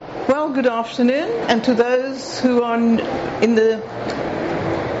Well, good afternoon, and to those who are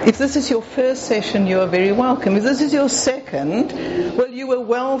if this is your first session, you are very welcome. If this is your second, well, you were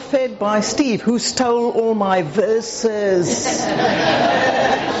well fed by Steve, who stole all my verses.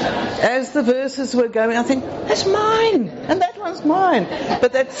 As the verses were going, I think, that's mine, and that one's mine.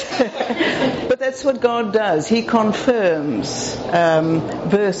 But that's what God does. He confirms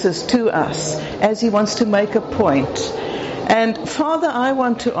verses to us as He wants to make a point. And Father, I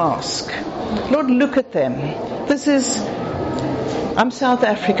want to ask, Lord, look at them. I'm South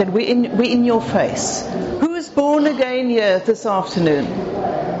African. We're in your face. Who is born again here this afternoon?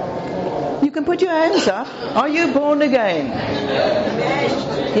 You can put your hands up. Are you born again?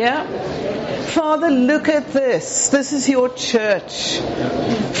 Yeah? Father, look at this. This is your church.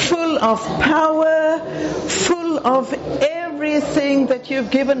 Full of power, full of everything that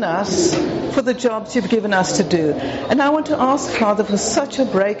you've given us for the jobs you've given us to do. And I want to ask, Father, for such a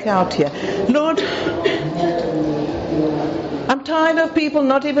breakout here. Lord, I'm tired of people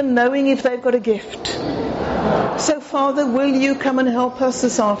not even knowing if they've got a gift. So, Father, will you come and help us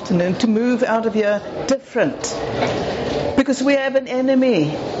this afternoon to move out of here different? Because we have an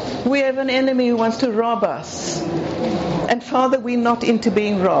enemy. We have an enemy who wants to rob us. And, Father, we're not into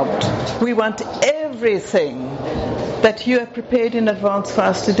being robbed. We want everything that you have prepared in advance for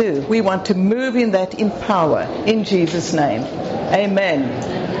us to do. We want to move in that in power. In Jesus' name. Amen.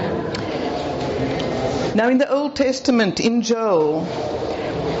 Now in the Old Testament, in Joel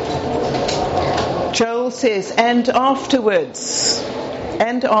says, and afterwards.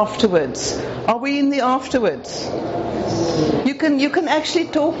 Are we in the afterwards? You can actually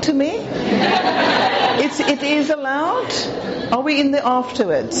talk to me? It is allowed? Are we in the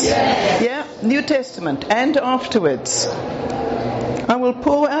afterwards? Yes. Yeah? New Testament, and afterwards. I will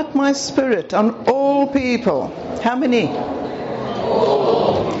pour out my spirit on all people. How many?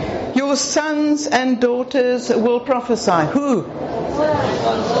 All. Your sons and daughters will prophesy. Who?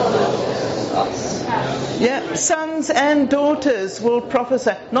 Yeah, sons and daughters will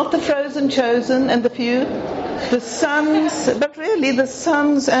prophesy. Not the frozen chosen and the few. The sons, but really the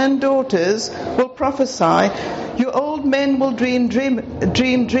sons and daughters will prophesy. Your old men will dream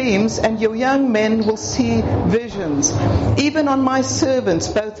dreams, and your young men will see visions. Even on my servants,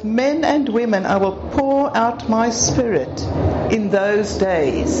 both men and women, I will pour out my spirit in those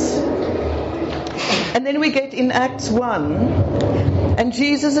days. And then we get in Acts 1, and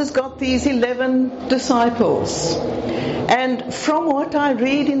Jesus has got these 11 disciples. And from what I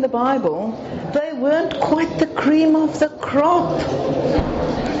read in the Bible, they weren't quite the cream of the crop.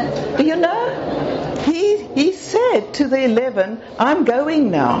 You know, he said to the 11, I'm going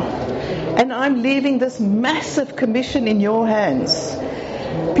now, and I'm leaving this massive commission in your hands.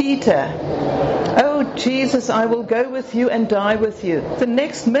 Peter, oh Jesus, I will go with you and die with you. The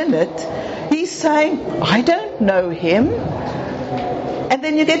next minute, he's saying, I don't know him. And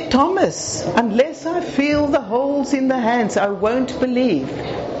then you get Thomas, unless I feel the holes in the hands, I won't believe.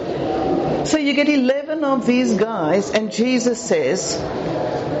 So you get 11 of these guys, and Jesus says,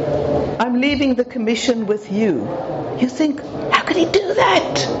 I'm leaving the commission with you. You think, how could he do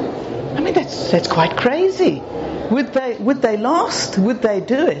that? I mean, that's quite crazy. Would they last? Would they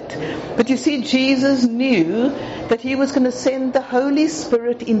do it? But you see, Jesus knew that he was going to send the Holy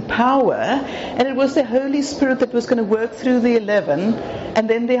Spirit in power, and it was the Holy Spirit that was going to work through the 11, and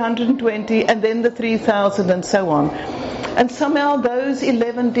then the 120, and then the 3,000, and so on. And somehow those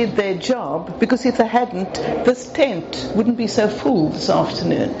 11 did their job, because if they hadn't, this tent wouldn't be so full this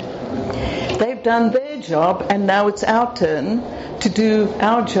afternoon. They've done their job, and now it's our turn to do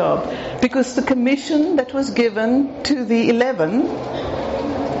our job. Because the commission that was given to the 11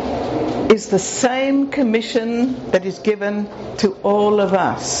 is the same commission that is given to all of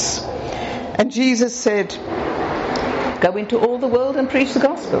us. And Jesus said, go into all the world and preach the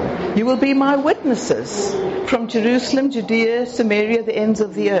gospel. You will be my witnesses from Jerusalem, Judea, Samaria, the ends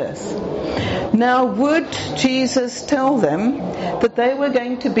of the earth. Now, would Jesus tell them that they were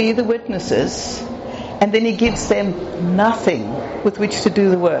going to be the witnesses, and then he gives them nothing with which to do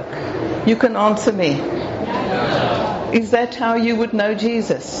the work? You can answer me. Is that how you would know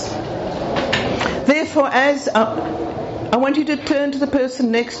Jesus? Therefore, as I want you to turn to the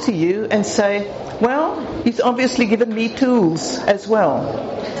person next to you and say, well, he's obviously given me tools as well.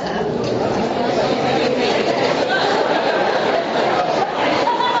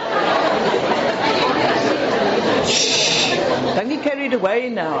 Shh. Don't be carried away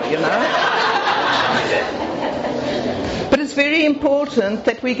now, you know. But it's very important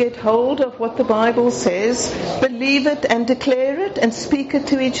that we get hold of what the Bible says, believe it and declare it and speak it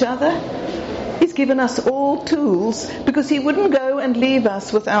to each other. He's given us all tools, because he wouldn't go and leave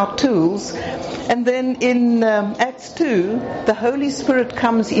us without tools. And then in Acts 2, the Holy Spirit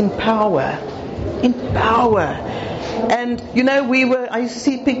comes in power. In power. And you know, I used to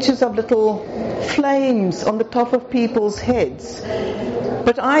see pictures of little flames on the top of people's heads.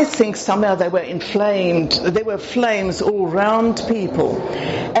 But I think somehow they were inflamed. There were flames all round people.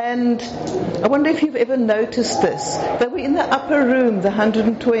 And I wonder if you've ever noticed this. They were in the upper room, the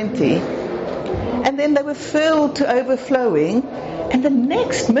 120, and then they were filled to overflowing. And the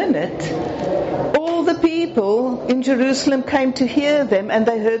next minute, all the people in Jerusalem came to hear them, and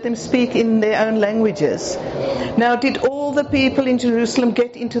they heard them speak in their own languages. Now, did all the people in Jerusalem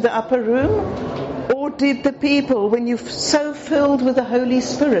get into the upper room? Or did the people, when you're so filled with the Holy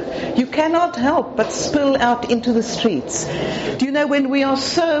Spirit, you cannot help but spill out into the streets? Do you know, when we are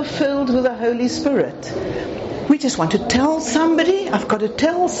so filled with the Holy Spirit, we just want to tell somebody, I've got to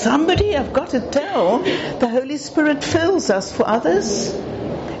tell somebody, I've got to tell. The Holy Spirit fills us for others.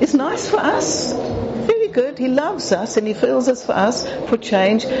 It's nice for us. Very good. He loves us and he fills us for us, for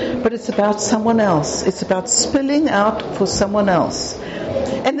change. But it's about someone else. It's about spilling out for someone else.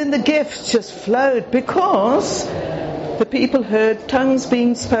 And then the gifts just flowed because the people heard tongues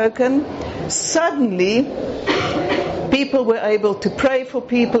being spoken. Suddenly, people were able to pray for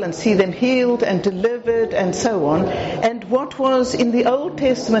people and see them healed and delivered and so on. And what was in the Old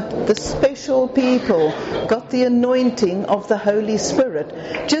Testament, the special people got the anointing of the Holy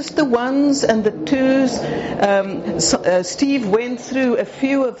Spirit. Just the ones and the twos. Steve went through a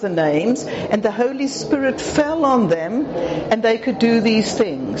few of the names, and the Holy Spirit fell on them, and they could do these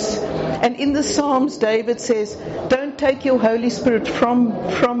things. And in the Psalms, David says, don't take your Holy Spirit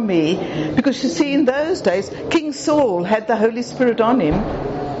from me. Because you see, in those days, King Saul had the Holy Spirit on him,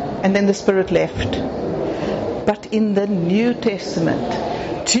 and then the Spirit left. But in the New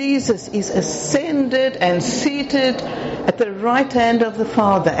Testament, Jesus is ascended and seated at the right hand of the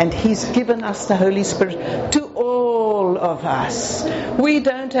Father, and he's given us the Holy Spirit to all of us. We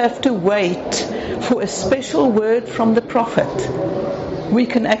don't have to wait for a special word from the prophet. We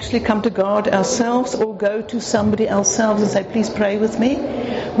can actually come to God ourselves, or go to somebody ourselves and say, please pray with me.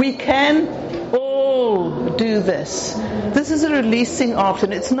 We can all do this. This is a releasing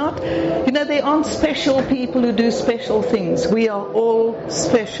afternoon. It's not, there aren't special people who do special things. We are all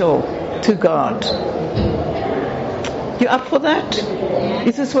special to God. You up for that?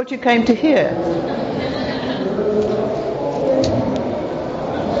 Is this what you came to hear?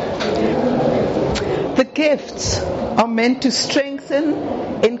 The gifts are meant to strengthen,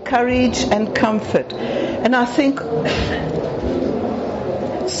 encourage, and comfort. And I think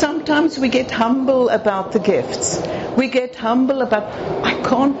sometimes we get humble about the gifts. We get humble about, I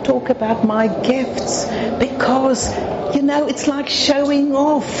can't talk about my gifts because, it's like showing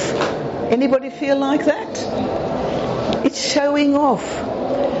off. Anybody feel like that? It's showing off.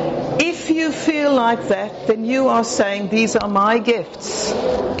 If you feel like that, then you are saying, these are my gifts,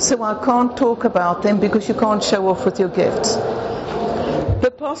 so I can't talk about them because you can't show off with your gifts. The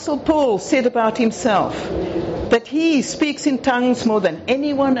Apostle Paul said about himself that he speaks in tongues more than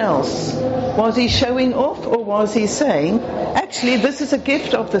anyone else. Was he showing off, or was he saying, actually, this is a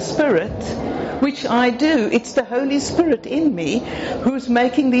gift of the Spirit, which I do. It's the Holy Spirit in me who's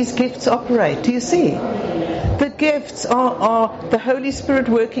making these gifts operate. Do you see? The gifts are the Holy Spirit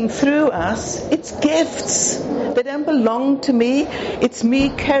working through us. It's gifts. They don't belong to me. It's me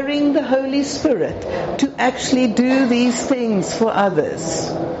carrying the Holy Spirit to actually do these things for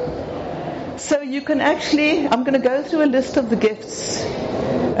others. So you can actually, I'm going to go through a list of the gifts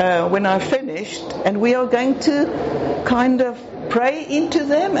when I've finished, and we are going to kind of pray into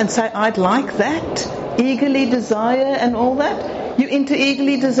them and say, I'd like that, eagerly desire and all that. You into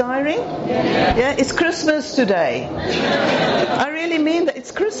eagerly desiring? Yeah, it's Christmas today. I really mean that.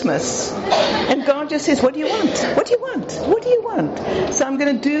 It's Christmas. And God just says, what do you want? What do you want? What do you want? So I'm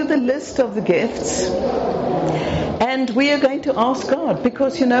going to do the list of the gifts. And we are going to ask God,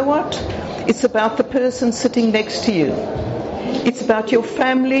 because you know what? It's about the person sitting next to you. It's about your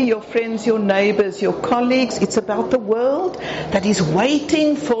family, your friends, your neighbors, your colleagues. It's about the world that is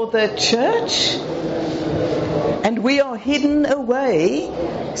waiting for the church. And we are hidden away,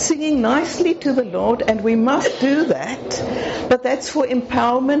 singing nicely to the Lord, and we must do that. But that's for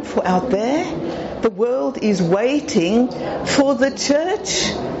empowerment for out there. The world is waiting for the church.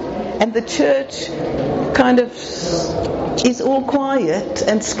 And the church kind of is all quiet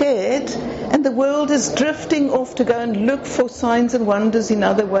and scared. And the world is drifting off to go and look for signs and wonders in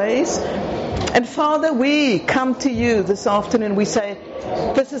other ways. And Father, we come to you this afternoon. We say,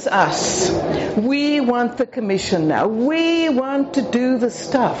 this is us. We want the commission now. We want to do the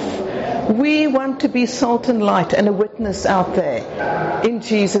stuff. We want to be salt and light and a witness out there. In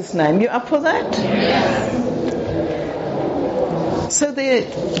Jesus' name. You up for that? Yes. So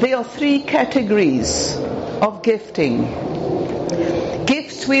there are 3 categories of gifting.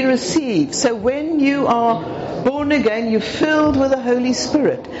 Gifts we receive. So when you are born again, you're filled with the Holy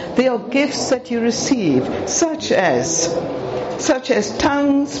Spirit. There are gifts that you receive, such as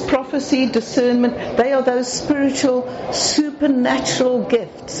tongues, prophecy, discernment. They are those spiritual, supernatural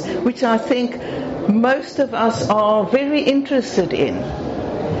gifts, which I think most of us are very interested in.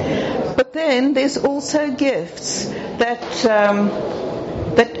 But then there's also gifts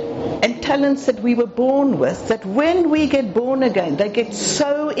and talents that we were born with, that when we get born again, they get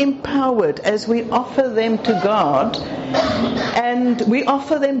so empowered as we offer them to God, and we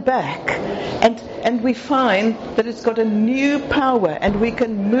offer them back, and we find that it's got a new power, and we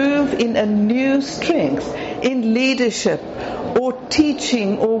can move in a new strength in leadership or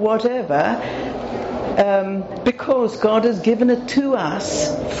teaching or whatever, because God has given it to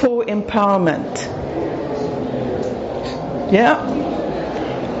us for empowerment. Yeah?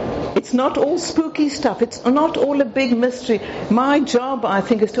 It's not all spooky stuff. It's not all a big mystery. My job, I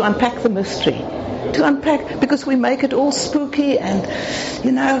think, is to unpack the mystery. To unpack, because we make it all spooky and,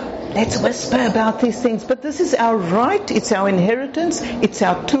 let's whisper about these things. But this is our right, it's our inheritance, it's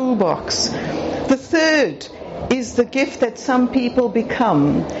our toolbox. The third is the gift that some people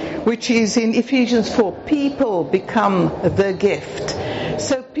become, which is in Ephesians 4. People become the gift.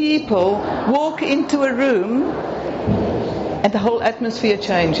 So people walk into a room and the whole atmosphere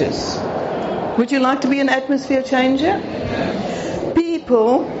changes. Would you like to be an atmosphere changer?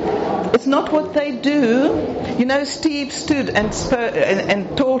 People, it's not what they do. Steve stood and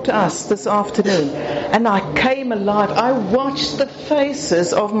taught us this afternoon, and I came alive. I watched the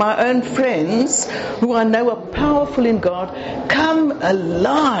faces of my own friends, who I know are powerful in God, come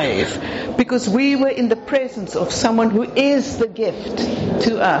alive, because we were in the presence of someone who is the gift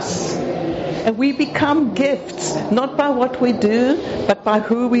to us. And we become gifts, not by what we do, but by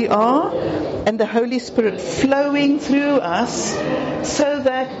who we are, and the Holy Spirit flowing through us, so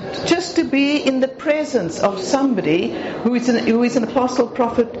that just to be in the presence of somebody who is an apostle,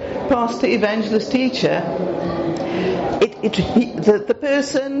 prophet, pastor, evangelist, teacher, the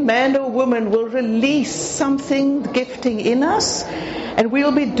person, man or woman, will release something, gifting in us, and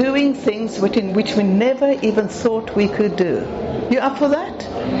we'll be doing things which we never even thought we could do. You up for that?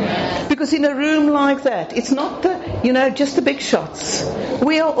 Because in a room like that, it's not just the big shots.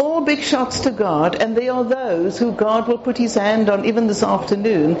 We are all big shots to God, and there are those who God will put His hand on, even this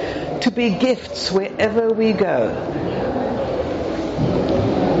afternoon, to be gifts wherever we go.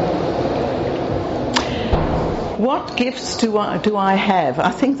 What gifts do I have?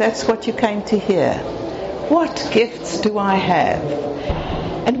 I think that's what you came to hear. What gifts do I have?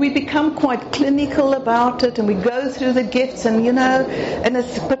 And we become quite clinical about it, and we go through the gifts, and and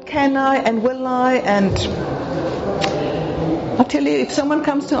it's, but can I, and will I, and I'll tell you, if someone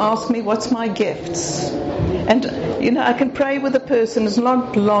comes to ask me what's my gifts, and I can pray with a person, it's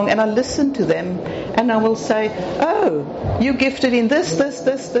not long, and I listen to them, and I will say, oh, you gifted in this,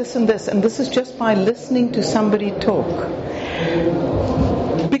 and this, and this is just by listening to somebody talk.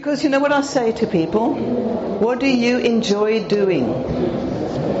 Because you know what I say to people? What do you enjoy doing?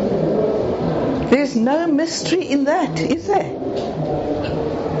 There's no mystery in that, is there?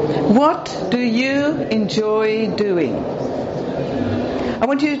 What do you enjoy doing? I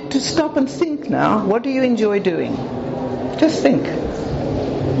want you to stop and think now. What do you enjoy doing? Just think.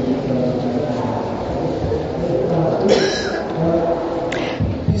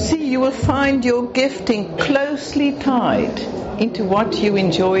 See, you will find your gifting closely tied into what you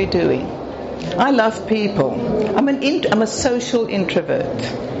enjoy doing. I love people. I'm a social introvert.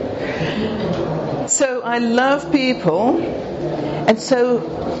 So I love people, and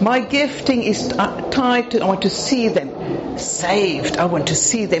so my gifting is tied to, I want to see them saved, I want to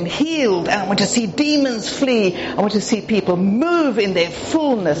see them healed, and I want to see demons flee, I want to see people move in their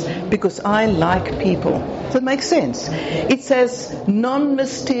fullness, because I like people. Does that make sense? It's as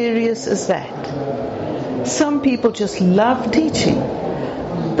non-mysterious as that. Some people just love teaching.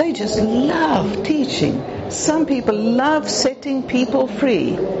 They just love teaching. Some people love setting people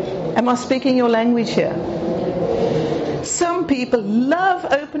free. Am I speaking your language here? Some people love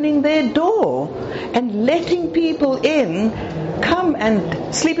opening their door and letting people in, come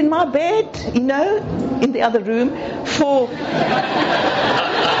and sleep in my bed, in the other room, for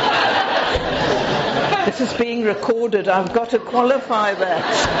This is being recorded. I've got to qualify that.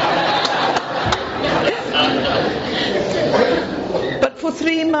 But for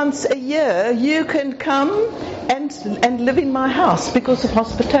 3 months a year, you can come and live in my house because of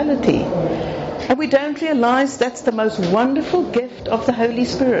hospitality. And we don't realize that's the most wonderful gift of the Holy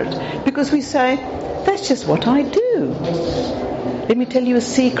Spirit, because we say, that's just what I do. Let me tell you a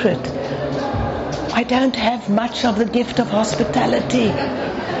secret. I don't have much of the gift of hospitality.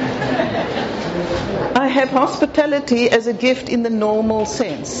 I have hospitality as a gift in the normal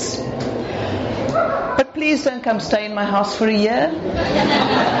sense. But please don't come stay in my house for a year.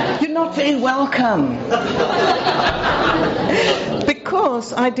 You're not very welcome.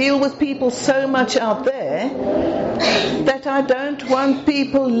 Because I deal with people so much out there that I don't want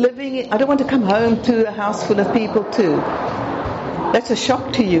people I don't want to come home to a house full of people too. That's a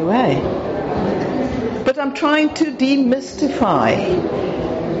shock to you, eh? But I'm trying to demystify.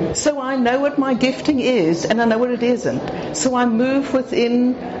 So I know what my gifting is and I know what it isn't. So I move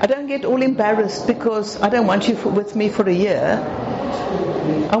within. I don't get all embarrassed because I don't want you with me for a year.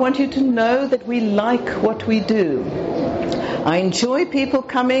 I want you to know that we like what we do. I enjoy people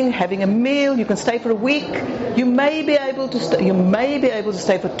coming, having a meal. You can stay for a week. You may be able to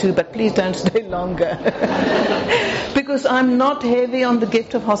stay for 2, but please don't stay longer. Because I'm not heavy on the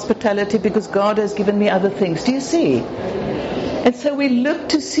gift of hospitality, because God has given me other things. Do you see? And so we look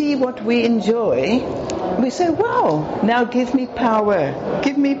to see what we enjoy. We say, wow, now give me power.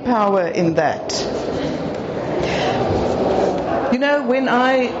 Give me power in that. You know,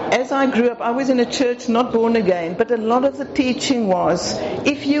 as I grew up, I was in a church not born again, but a lot of the teaching was,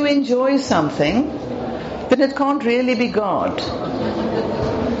 if you enjoy something, then it can't really be God.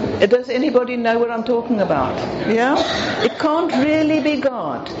 Does anybody know what I'm talking about? Yeah? It can't really be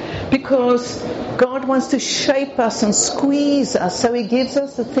God, because God wants to shape us and squeeze us, so He gives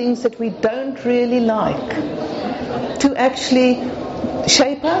us the things that we don't really like to actually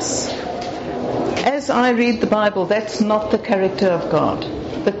shape us. As I read the Bible, that's not the character of God.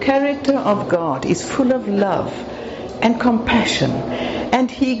 The character of God is full of love and compassion. And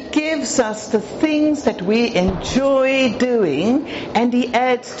He gives us the things that we enjoy doing, and He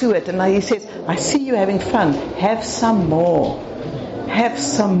adds to it. And He says, I see you having fun. Have some more. Have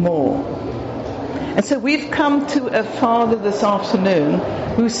some more. And so we've come to a father this afternoon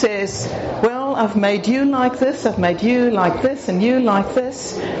who says, well, I've made you like this, I've made you like this, and you like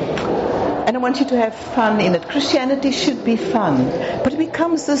this. And I want you to have fun in it. Christianity should be fun. But it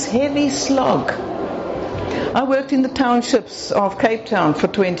becomes this heavy slog. I worked in the townships of Cape Town for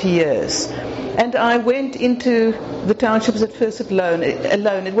 20 years. And I went into the townships at first alone.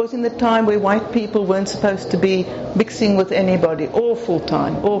 It was in the time where white people weren't supposed to be mixing with anybody. Awful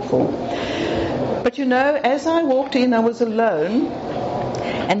time, awful. But you know, as I walked in, I was alone.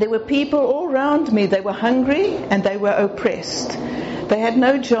 And there were people all around me. They were hungry and they were oppressed. They had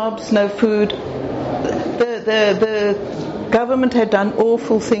no jobs, no food. The government had done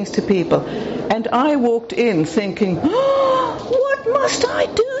awful things to people. And I walked in thinking, what must I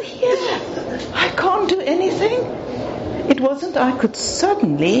do here? I can't do anything. It wasn't I could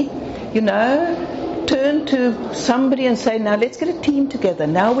suddenly, turn to somebody and say, now let's get a team together.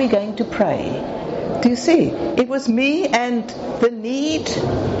 Now we're going to pray. Do you see? It was me and the need.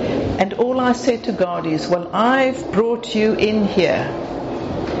 And all I said to God is, well, I've brought you in here.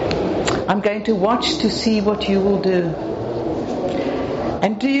 I'm going to watch to see what you will do.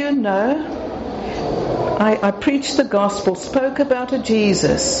 And do you know, I preached the gospel, spoke about a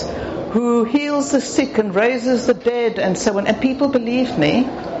Jesus who heals the sick and raises the dead and so on. And people believed me.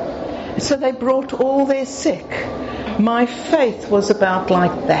 So they brought all their sick. My faith was about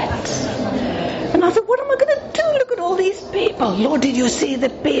like that. And I thought, what am I going to do? Look at all these people. Lord, did you see the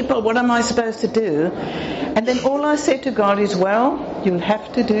people? What am I supposed to do? And then all I said to God is, well, you'll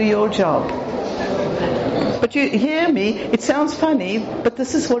have to do your job. But you hear me, it sounds funny, but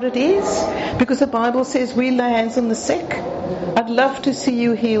this is what it is. Because the Bible says we lay hands on the sick. I'd love to see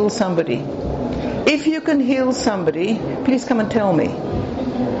you heal somebody. If you can heal somebody, please come and tell me.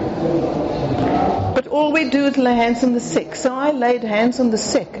 But all we do is lay hands on the sick. So I laid hands on the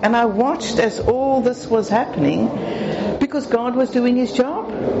sick, and I watched as all this was happening, because God was doing His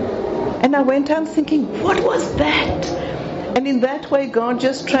job. And I went out thinking, what was that? And in that way, God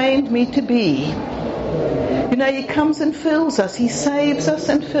just trained me to be. He comes and fills us. He saves us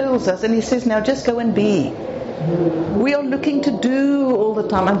and fills us. And He says, now just go and be. We are looking to do all the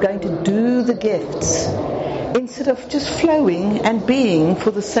time. I'm going to do the gifts, instead of just flowing and being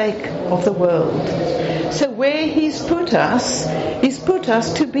for the sake of the world. So where He's put us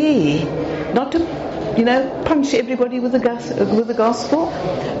to be, not to punch everybody with the gospel,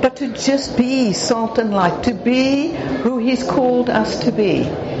 but to just be salt and light, to be who He's called us to be,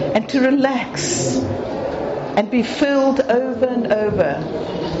 and to relax and be filled over and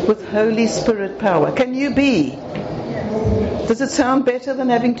over with Holy Spirit power. Can you be? Does it sound better than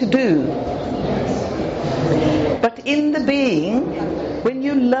having to do? But in the being, when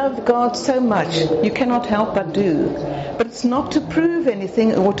you love God so much, you cannot help but do. But it's not to prove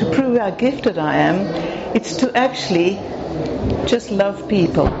anything or to prove how gifted I am. It's to actually just love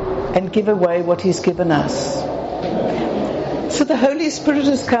people and give away what He's given us. So the Holy Spirit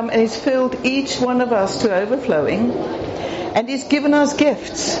has come and He's filled each one of us to overflowing, and He's given us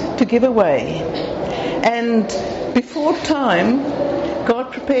gifts to give away. And before time,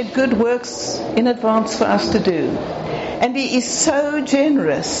 God prepared good works in advance for us to do. And He is so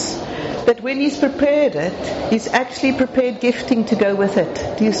generous that when He's prepared it, He's actually prepared gifting to go with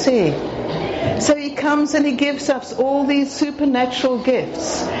it. Do you see? So He comes and He gives us all these supernatural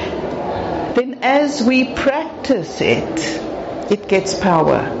gifts. Then as we practice it, it gets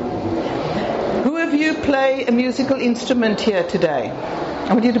power. Who of you play a musical instrument here today?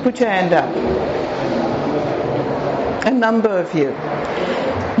 I want you to put your hand up. A number of you.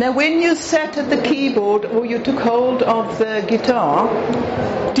 Now when you sat at the keyboard or you took hold of the guitar,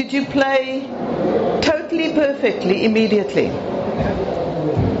 did you play totally perfectly immediately?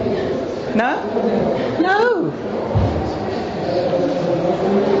 No? No.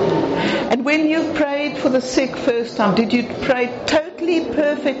 And when you prayed for the sick first time, did you pray totally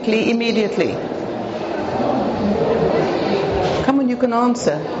perfectly immediately? Come on, you can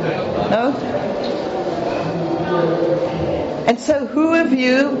answer. No? And so who of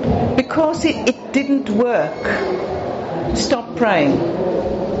you, because it didn't work, stopped praying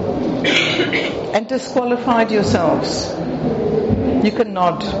and disqualified yourselves? You can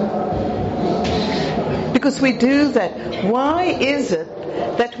nod. Because we do that. Why is it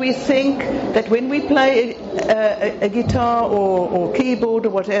that we think that when we play a guitar or keyboard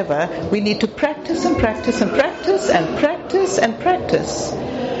or whatever, we need to practice and practice and practice and practice and practice?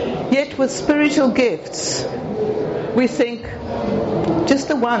 Yet with spiritual gifts, we think, just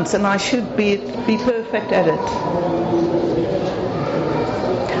the once and I should be perfect at it.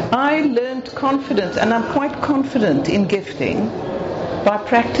 I learned confidence, and I'm quite confident in gifting, by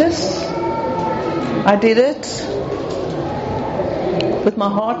practice. I did it with my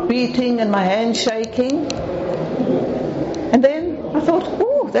heart beating and my hand shaking. And then I thought,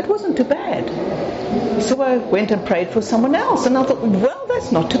 oh, that wasn't too bad. So I went and prayed for someone else. And I thought, well,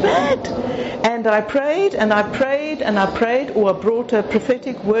 that's not too bad. And I prayed and I prayed and I prayed, or I brought a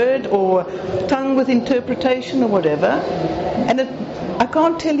prophetic word or tongue with interpretation or whatever. And I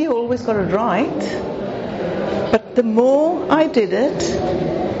can't tell you I always got it right. But the more I did it,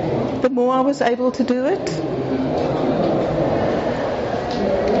 the more I was able to do it.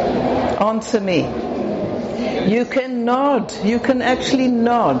 Answer me. You can nod. You can actually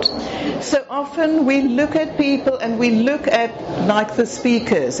nod. So often we look at people and we look at like the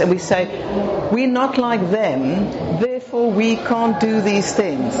speakers and we say, we're not like them, therefore we can't do these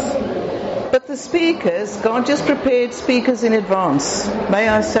things. But the speakers, God just prepared speakers in advance. May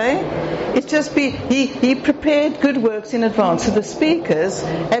I say? It's just He prepared good works in advance. So the speakers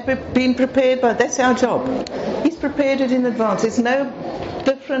have been prepared that's our job. He's prepared it in advance. It's no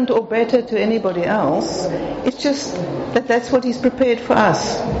different or better to anybody else. It's just that's what He's prepared for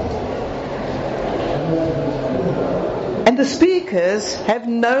us. And the speakers have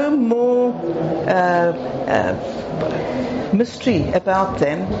no more mystery about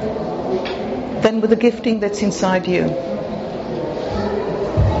them than with the gifting that's inside you.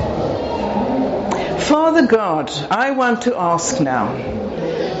 Father God, I want to ask now,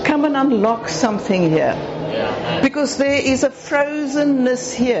 come and unlock something here. Because there is a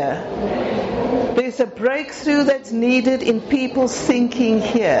frozenness here. There's a breakthrough that's needed in people's thinking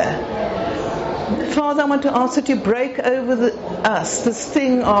here. Father, I want to ask that you break over us this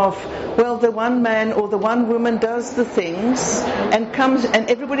thing of, well, the one man or the one woman does the things and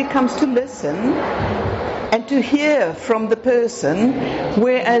everybody comes to listen and to hear from the person,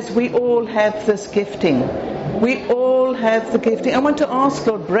 whereas we all have this gifting. We all have the gifting. I want to ask,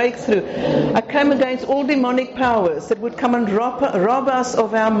 Lord, breakthrough. I come against all demonic powers that would come and rob us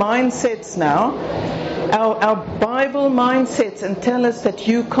of our mindsets now, our Bible mindsets, and tell us that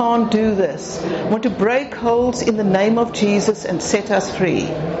you can't do this. I want to break holds in the name of Jesus and set us free.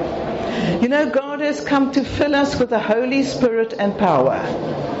 You know, God has come to fill us with the Holy Spirit and power.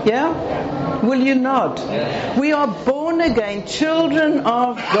 Yeah? Will you not? We are born again, children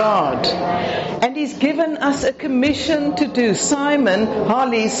of God. And He's given us a commission to do. Simon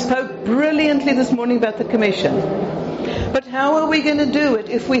Harley spoke brilliantly this morning about the commission. But how are we going to do it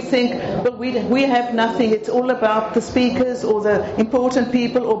if we think, well, we have nothing, it's all about the speakers or the important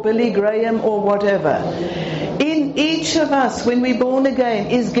people or Billy Graham or whatever. In each of us, when we're born again,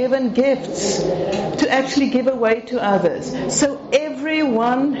 is given gifts to actually give away to others. So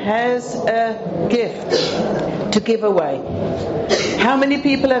everyone has a gift to give away. How many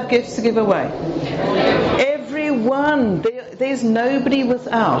people have gifts to give away? Everyone. There's nobody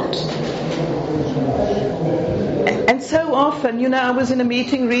without. And so often, I was in a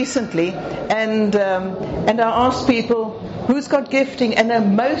meeting recently, and I asked people, who's got gifting? And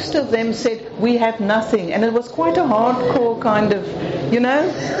then most of them said, we have nothing. And it was quite a hardcore kind of,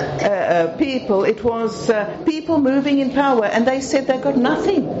 people. It was people moving in power, and they said they got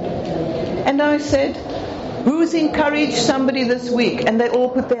nothing. And I said, who's encouraged somebody this week? And they all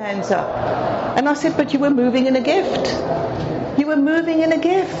put their hands up. And I said, but you were moving in a gift. You were moving in a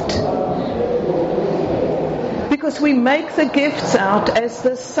gift. Because we make the gifts out as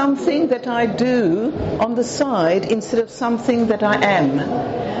there's something that I do on the side instead of something that I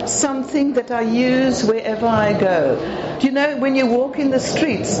am. Something that I use wherever I go. Do you know, when you walk in the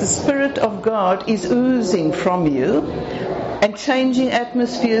streets, the Spirit of God is oozing from you and changing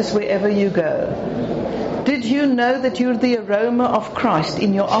atmospheres wherever you go. Did you know that you're the aroma of Christ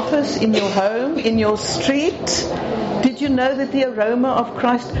in your office, in your home, in your street? Did you know that the aroma of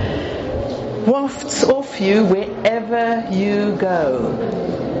Christ wafts off you wherever you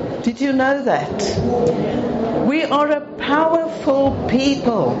go? Did you know that? We are a powerful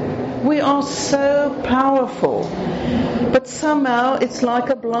people. We are so powerful. But somehow it's like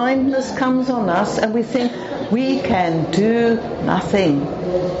a blindness comes on us and we think we can do nothing.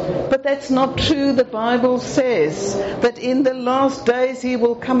 But that's not true. The Bible says that in the last days He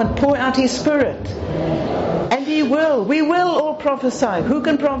will come and pour out His Spirit. And He will. We will all prophesy. Who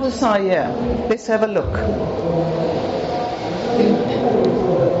can prophesy here? Let's have a look.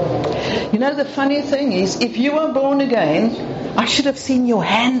 The funny thing is, if you are born again, I should have seen your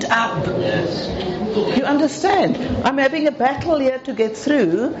hand up. You understand? I'm having a battle here to get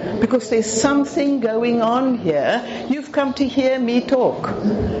through because there's something going on here. You've come to hear me talk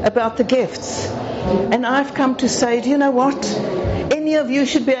about the gifts. And I've come to say, do you know what? Any of you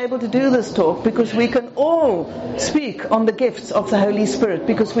should be able to do this talk because we can all speak on the gifts of the Holy Spirit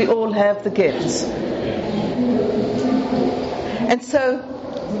because we all have the gifts. And so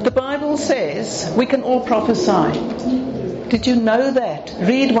the Bible says we can all prophesy. Did you know that?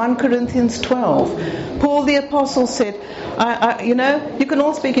 Read 1 Corinthians 12. Paul the Apostle said, you can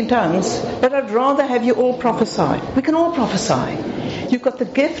all speak in tongues, but I'd rather have you all prophesy. We can all prophesy. You've got the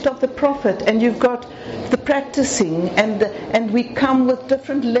gift of the prophet and you've got the practicing and we come with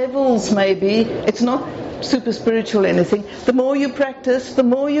different levels maybe. It's not super spiritual or anything. The more you practice, the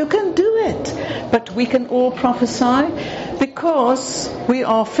more you can do it. But we can all prophesy because we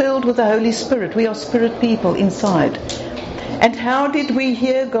are filled with the Holy Spirit. We are spirit people inside. And how did we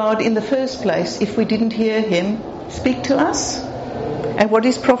hear God in the first place if we didn't hear Him speak to us? And what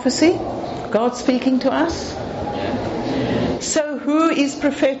is prophecy? God speaking to us? So who is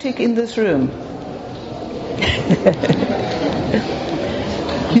prophetic in this room?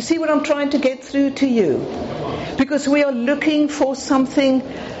 You see what I'm trying to get through to you? Because we are looking for something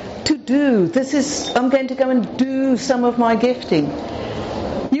to do. I'm going to go and do some of my gifting.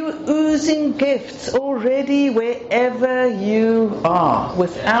 You're oozing gifts already wherever you are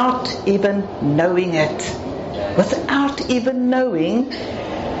without even knowing it. Without even knowing.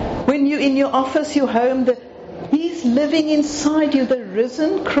 When you're in your office, your home, He's living inside you. The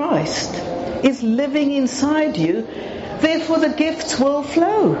risen Christ is living inside you. Therefore the gifts will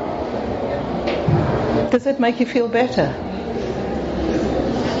flow. Does that make you feel better?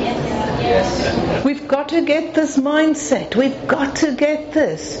 Yes. We've got to get this mindset. We've got to get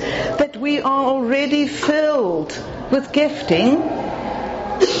this. That we are already filled with gifting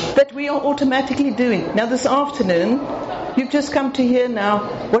that we are automatically doing. Now this afternoon, you've just come to hear now,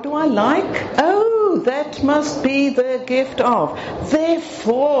 what do I like? Oh, that must be the gift of.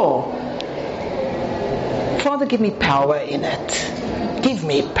 Therefore, Father, give me power in it. Give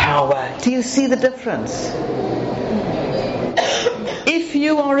me power. Do you see the difference? If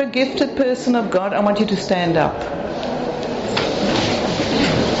you are a gifted person of God, I want you to stand up.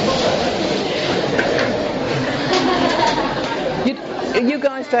 You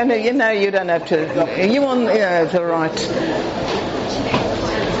guys don't know. You don't have to. You want? Yeah, it's all right.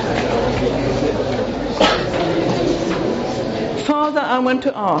 Father, Father, I want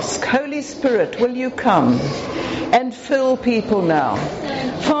to ask, Holy Spirit, will you come and fill people now?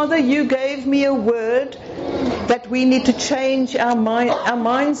 Father, you gave me a word that we need to change our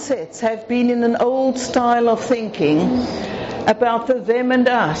mindsets have been in an old style of thinking about the them and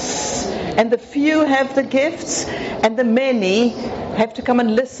us. And the few have the gifts and the many have to come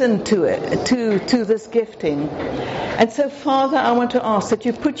and listen to it, to this gifting. And so, Father, I want to ask that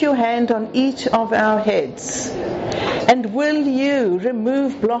you put your hand on each of our heads. And will you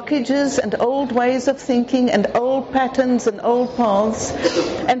remove blockages and old ways of thinking and old patterns and old paths?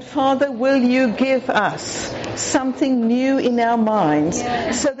 And Father, will you give us something new in our minds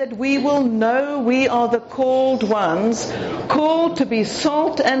so that we will know we are the called ones, called to be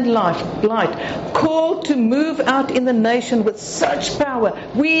salt and light, called to move out in the nation with such power.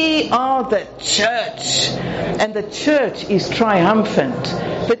 We are the church, and the church is triumphant.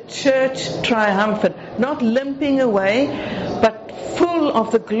 The church triumphant, not limping away, but full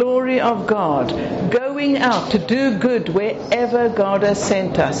of the glory of God, going out to do good wherever God has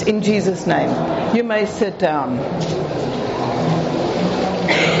sent us. In Jesus' name. You may sit down.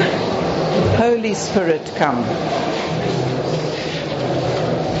 Holy Spirit, come.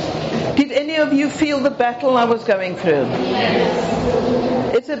 Did any of you feel the battle I was going through?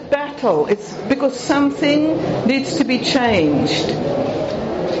 Yes. It's a battle. It's because something needs to be changed.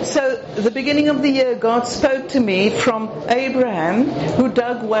 So, the beginning of the year, God spoke to me from Abraham, who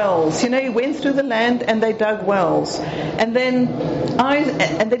dug wells. You know, he went through the land and they dug wells. And then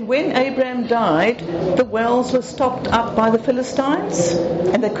when Abraham died, the wells were stopped up by the Philistines,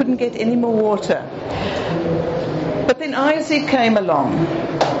 and they couldn't get any more water. But then Isaac came along,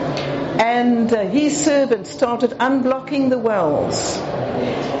 and his servants started unblocking the wells.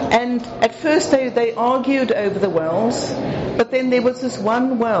 And at first they argued over the wells, but then there was this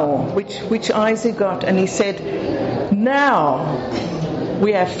one well which Isaac got, and he said, now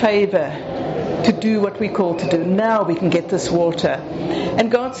we have favor to do what we call to do. Now we can get this water. And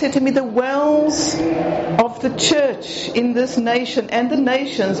God said to me, the wells of the church in this nation and the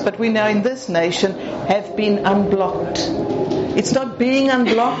nations, but we now in this nation, have been unblocked. It's not being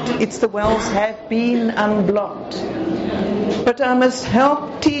unblocked, it's the wells have been unblocked. But I must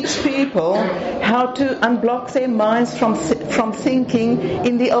help teach people how to unblock their minds from thinking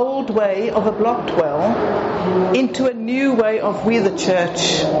in the old way of a blocked well into a new way of we're the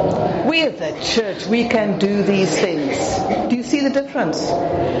church. We're the church. We can do these things. Do you see the difference?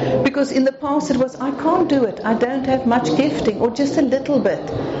 Because in the past it was, I can't do it. I don't have much gifting, or just a little bit.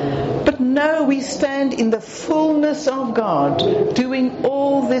 But no, we stand in the fullness of God, doing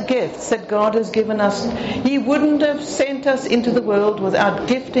all the gifts that God has given us. He wouldn't have sent us into the world without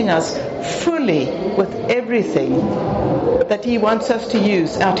gifting us fully with everything that He wants us to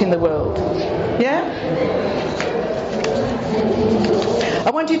use out in the world. Yeah? I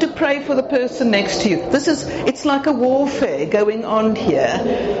want you to pray for the person next to you. It's like a warfare going on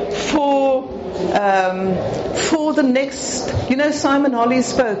here for the next, Simon Holly's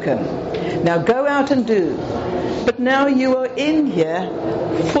spoken. Now go out and do. But now you are in here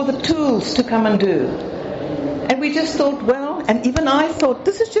for the tools to come and do. And we just thought, and even I thought,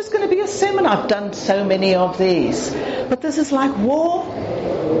 this is just going to be a seminar. I've done so many of these. But this is like war.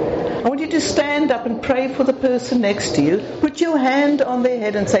 I want you to stand up and pray for the person next to you. Put your hand on their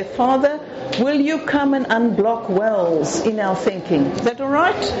head and say, Father, will you come and unblock wells in our thinking? Is that all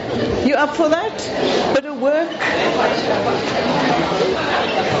right? You up for that? Bit of work?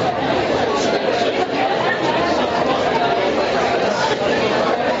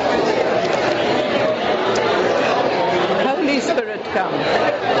 Holy Spirit, come.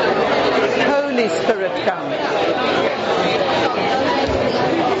 Holy Spirit, come.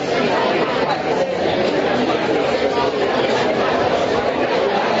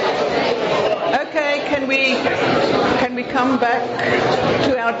 Okay, can we come back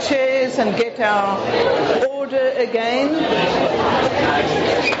to our chairs and get our order again?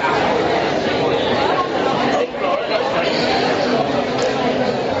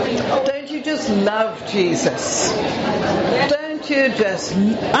 Don't you just love Jesus? Don't you just?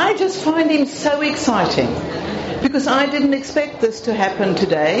 I just find Him so exciting. Because I didn't expect this to happen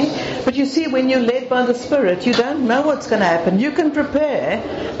today. But you see, when you're led by the Spirit, you don't know what's going to happen. You can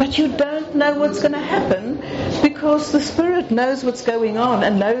prepare, but you don't know what's going to happen because the Spirit knows what's going on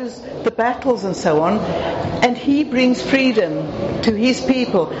and knows the battles and so on. And He brings freedom to His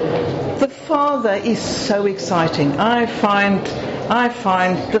people. The Father is so exciting. I find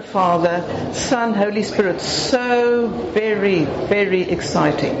the Father, Son, Holy Spirit so very, very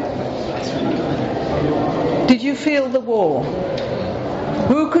exciting. Did you feel the war?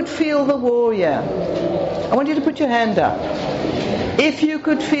 Who could feel the war here? I want you to put your hand up. If you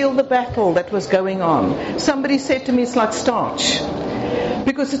could feel the battle that was going on. Somebody said to me, it's like starch.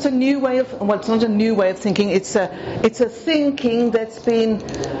 Because it's a new way of, well, it's not a new way of thinking, it's a thinking that's been,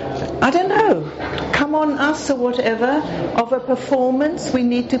 I don't know, come on us or whatever, of a performance. We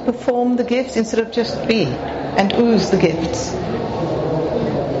need to perform the gifts instead of just be and ooze the gifts.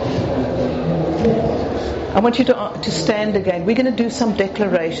 I want you to stand again. We're going to do some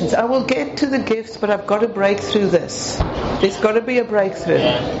declarations. I will get to the gifts, but I've got to break through this. There's got to be a breakthrough.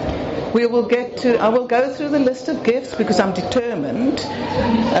 I will go through the list of gifts because I'm determined.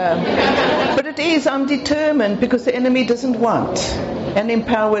 But I'm determined because the enemy doesn't want an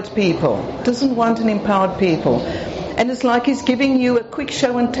empowered people. Doesn't want an empowered people. And it's like he's giving you a quick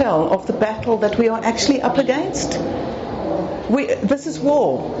show and tell of the battle that we are actually up against. This is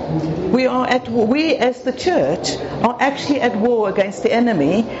war. We as the church are actually at war against the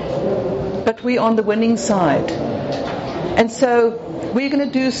enemy, but we're on the winning side. And so we're going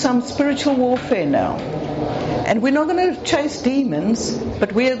to do some spiritual warfare now. And we're not going to chase demons,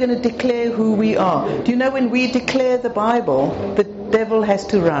 but we are going to declare who we are. Do you know when we declare the Bible, the devil has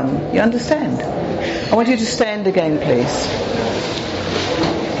to run? You understand? I want you to stand again, please.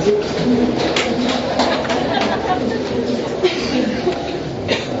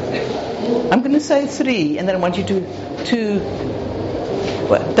 I'm going to say 3, and then I want you to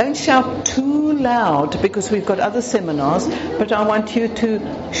don't shout too loud because we've got other seminars, but I want you to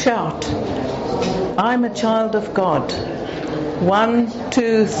shout, I'm a child of God. 1,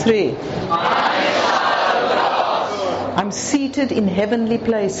 2, 3. I'm seated in heavenly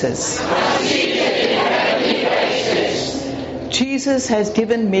places. Jesus has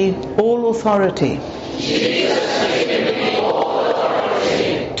given me all authority.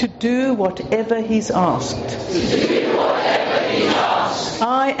 To do whatever He's asked.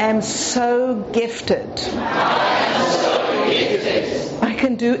 I am so gifted. I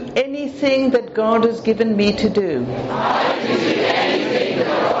can do anything that God has given me to do.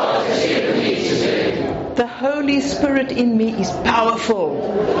 The Holy Spirit in me is powerful.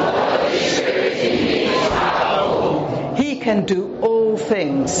 He can do all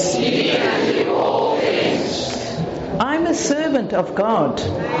things. I'm a servant of God.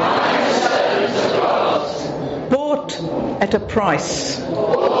 Bought at a price.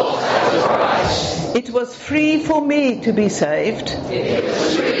 It was free for me to be saved.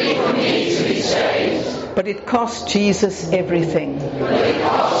 But it cost Jesus everything.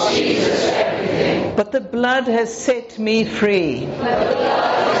 But the blood has set me free.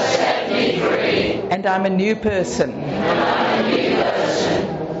 And I'm a new person.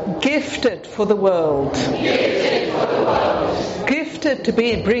 Gifted for the world. Gifted to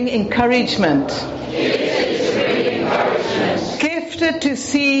bring encouragement. Gifted to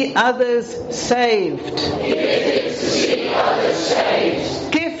see others saved.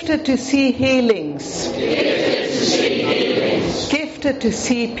 Gifted to see healings. Gifted to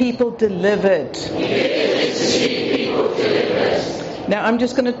see people delivered. Now I'm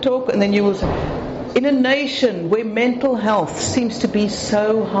just going to talk and then you will say, in a nation where mental health seems to be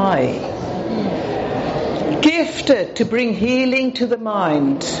so high, gifted to bring healing to the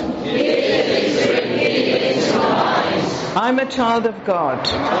mind. I'm a child of God.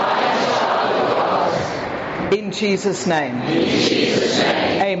 In Jesus' name.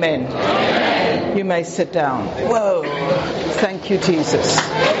 Amen. You may sit down. Whoa. Thank you, Jesus.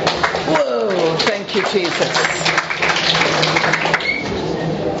 Whoa. Thank you, Jesus.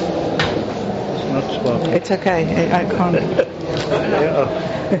 It's okay. I can't.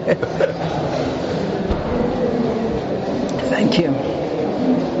 Thank you.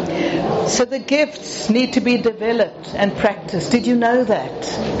 So the gifts need to be developed and practiced. Did you know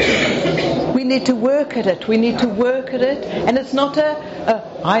that? We need to work at it. We need to work at it. And it's not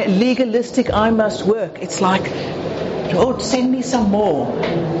a legalistic, I must work. It's like, Lord, send me some more.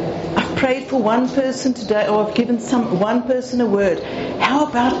 I've prayed for one person today, or I've given one person a word. How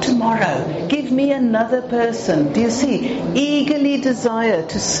about tomorrow? Give me another person. Do you see? Eagerly desire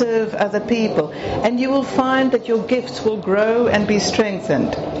to serve other people. And you will find that your gifts will grow and be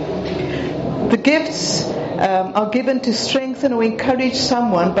strengthened. The gifts are given to strengthen or encourage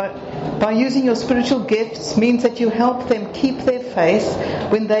someone, but by using your spiritual gifts means that you help them keep their faith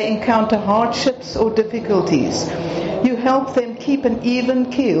when they encounter hardships or difficulties. You help them keep an even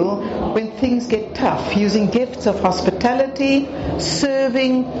keel when things get tough, using gifts of hospitality,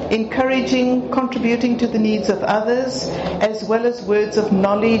 serving, encouraging, contributing to the needs of others, as well as words of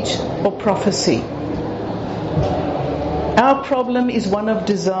knowledge or prophecy. Our problem is one of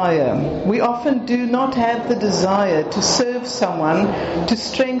desire. We often do not have the desire to serve someone, to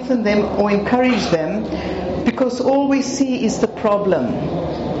strengthen them or encourage them, because all we see is the problem.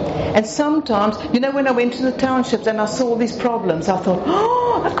 And sometimes, when I went to the townships and I saw all these problems, I thought,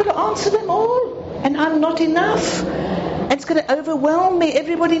 I've got to answer them all, and I'm not enough. And it's going to overwhelm me.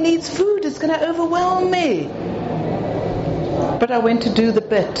 Everybody needs food. It's going to overwhelm me. But I went to do the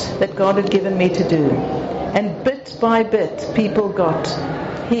bit that God had given me to do. And bit by bit, people got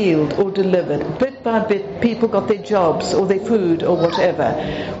healed or delivered. Bit by bit, people got their jobs or their food or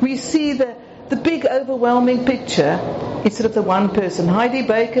whatever. We see the big overwhelming picture instead of the one person. Heidi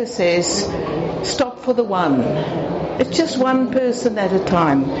Baker says, stop for the one. It's just one person at a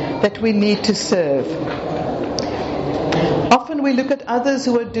time that we need to serve. Often we look at others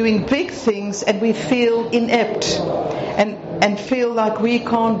who are doing big things and we feel inept and feel like we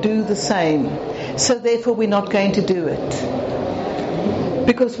can't do the same. So therefore we're not going to do it.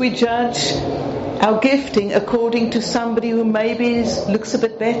 Because we judge our gifting according to somebody who maybe looks a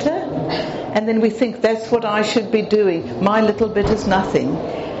bit better, and then we think that's what I should be doing. My little bit is nothing.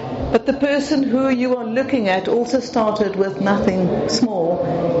 But the person who you are looking at also started with nothing small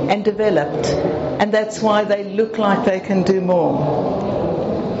and developed, and that's why they look like they can do more.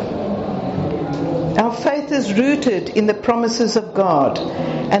 Our faith is rooted in the promises of God,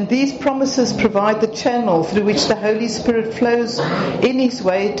 and these promises provide the channel through which the Holy Spirit flows in His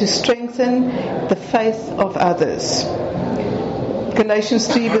way to strengthen the faith of others. Galatians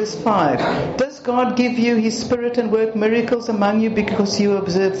 3 verse 5. Does God give you His Spirit and work miracles among you because you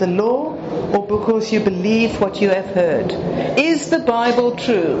observe the law, or because you believe what you have heard? Is the Bible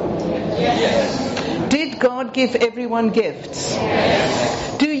true? Yes. Did God give everyone gifts?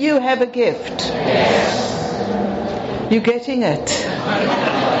 Yes. Do you have a gift? Yes. You getting it?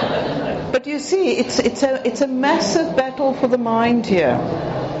 But you see, it's a massive battle for the mind here.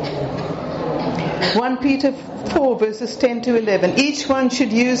 1 Peter 4 verses 10 to 11. Each one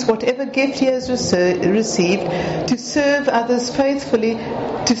should use whatever gift he has received to serve others faithfully,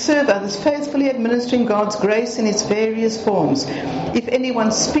 administering God's grace in its various forms. If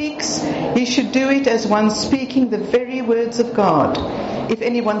anyone speaks, he should do it as one speaking the very words of God. If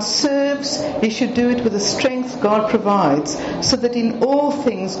anyone serves, he should do it with the strength God provides, so that in all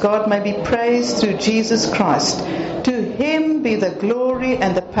things God may be praised through Jesus Christ. To Him be the glory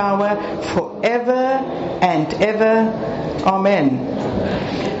and the power forever and ever.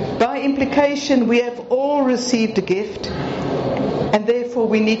 Amen. By implication, we have all received a gift, and therefore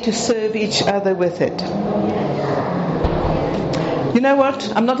we need to serve each other with it. You know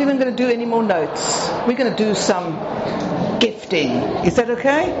what? I'm not even going to do any more notes. We're going to do some gifting. Is that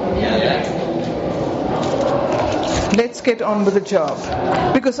okay? Yes. Let's get on with the job.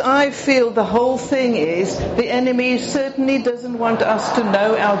 Because I feel the whole thing is the enemy certainly doesn't want us to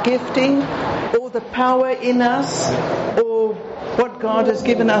know our gifting or the power in us or what God has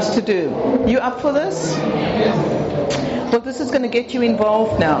given us to do. You up for this? Well, this is going to get you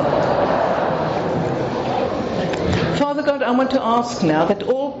involved now. Father God, I want to ask now that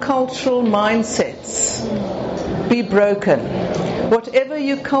all cultural mindsets be broken. Whatever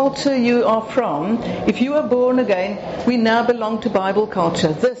culture you are from, if you are born again, we now belong to Bible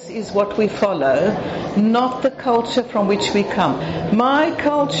culture. This is what we follow, not the culture from which we come. My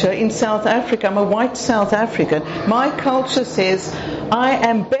culture in South Africa, I'm a white South African, my culture says I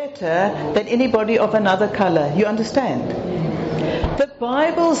am better than anybody of another color. You understand? The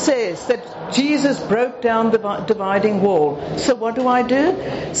Bible says that Jesus broke down the dividing wall. So what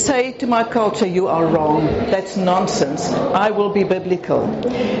do? Say to my culture, you are wrong. That's nonsense. I will be biblical.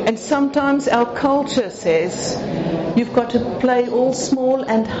 And sometimes our culture says you've got to play all small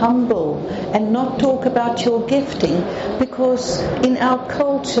and humble and not talk about your gifting, because in our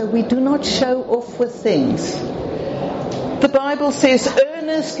culture we do not show off with things. The Bible says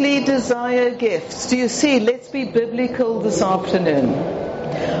earnestly desire gifts. Do you see? Let's be biblical this afternoon.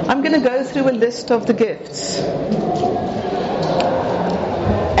 I'm going to go through a list of the gifts.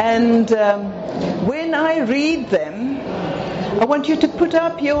 And when I read them, I want you to put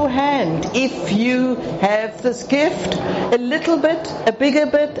up your hand if you have this gift, a little bit, a bigger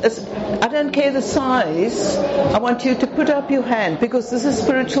bit, I don't care the size. I want you to put up your hand, because this is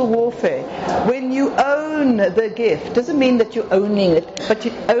spiritual warfare. When you own the gift, doesn't mean that you're owning it, but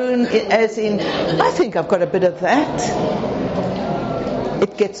you own it as in, I think I've got a bit of that.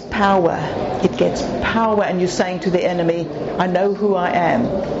 It gets power. It gets power, and you're saying to the enemy, I know who I am.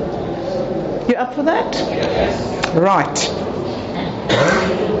 You up for that? Yes. Right.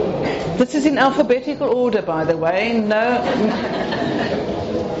 This is in alphabetical order, by the way. No,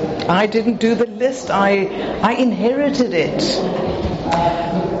 I didn't do the list. I inherited it.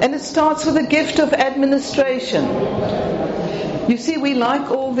 And it starts with the gift of administration. You see, we like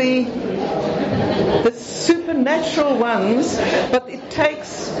all the the supernatural ones, but it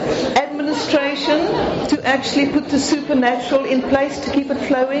takes administration to actually put the supernatural in place to keep it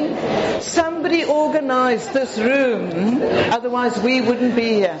flowing. Somebody organized this room, otherwise we wouldn't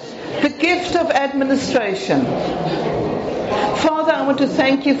be here. The gift of administration. Father, I want to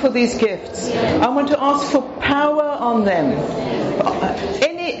thank you for these gifts. I want to ask for power on them.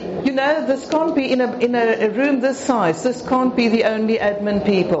 This can't be in a room this size. This can't be the only admin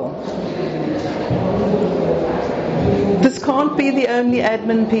people. This can't be the only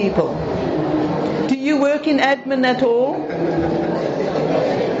admin people. Do you work in admin at all?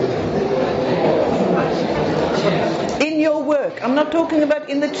 In your work. I'm not talking about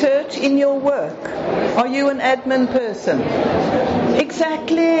in the church, in your work. Are you an admin person?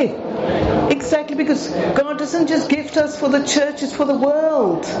 Exactly, because God doesn't just gift us for the church, it's for the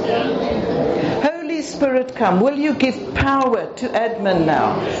world. Holy Spirit, come. Will you give power to admin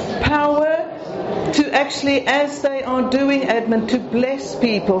now? Power to actually, as they are doing admin, to bless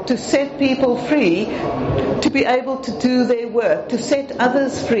people, to set people free, to be able to do their work, to set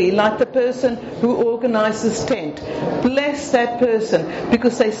others free, like the person who organized this tent. Bless that person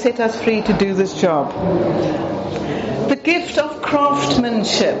because they set us free to do this job. The gift of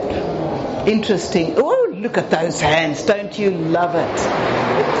craftsmanship. Interesting. Oh, look at those hands. Don't you love it?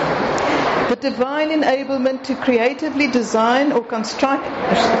 The divine enablement to creatively design or construct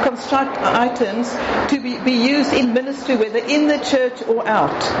items to be used in ministry, whether in the church or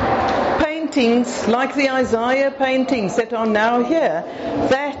out. Paintings like the Isaiah paintings that are now here,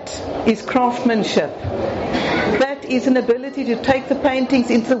 that is craftsmanship. That is an ability to take the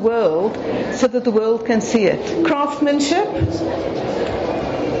paintings into the world so that the world can see it. Craftsmanship.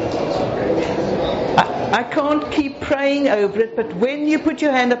 I can't keep praying over it, but when you put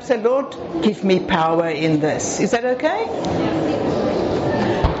your hand up, say, Lord, give me power in this. Is that okay?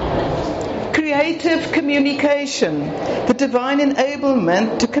 Creative communication. The divine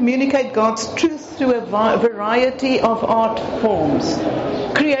enablement to communicate God's truth through a variety of art forms.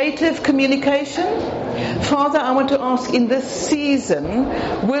 Creative communication. Father, I want to ask in this season,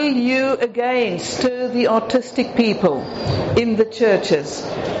 will you again stir the artistic people in the churches?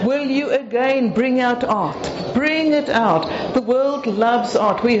 Will you again bring out art? Bring it out. The world loves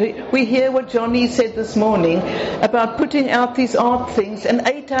art. We hear what Johnny said this morning about putting out these art things, and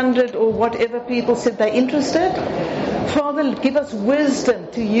 800 or whatever people said they're interested. Father, give us wisdom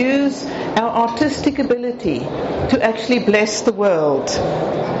to use our artistic ability to actually bless the world.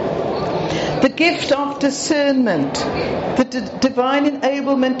 The gift of discernment, the divine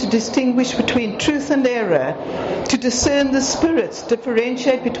enablement to distinguish between truth and error, to discern the spirits,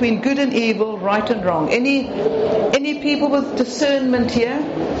 differentiate between good and evil, right and wrong. Any people with discernment here?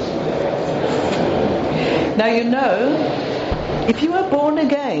 Now if you are born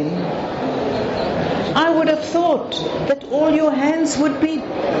again, I would have thought that all your hands would be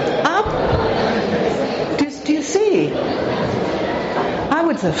up. Do you see? I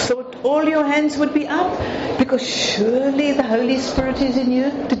would have thought all your hands would be up, because surely the Holy Spirit is in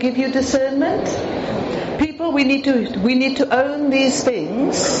you to give you discernment. People, we need to own these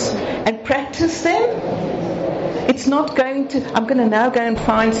things and practice them. It's not going to, I'm going to now go and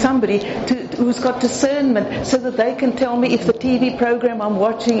find somebody who's got discernment so that they can tell me if the TV program I'm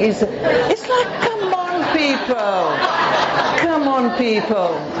watching is, it's like, come on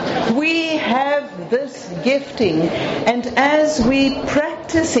people. We have this gifting, and as we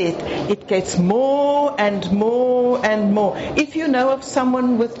practice it, it gets more and more and more. If you know of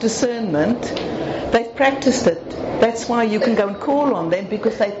someone with discernment, they've practiced it. That's why you can go and call on them,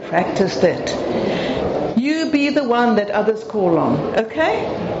 because they've practiced it. You be the one that others call on,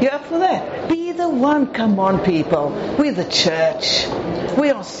 okay? You up for that? Be the one. Come on, people. We're the church. We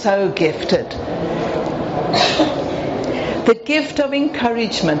are so gifted. The gift of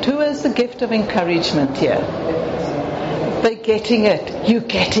encouragement. Who has the gift of encouragement here? They're getting it. You're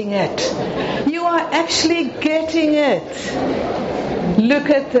getting it. You are actually getting it. Look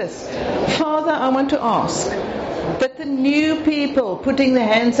at this. Father, I want to ask that the new people putting their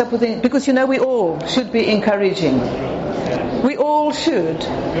hands up because we all should be encouraging. We all should.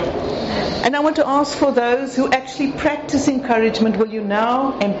 And I want to ask for those who actually practice encouragement, will you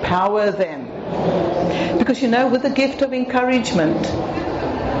now empower them? Because with the gift of encouragement,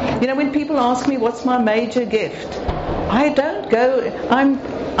 when people ask me what's my major gift, I don't go,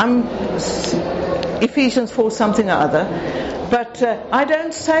 I'm Ephesians 4 something or other, but I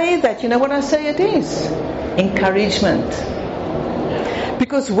don't say that. You know what I say it is? Encouragement.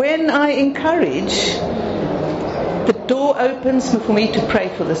 Because when I encourage, The door opens for me to pray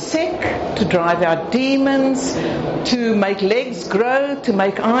for the sick, to drive out demons, to make legs grow, to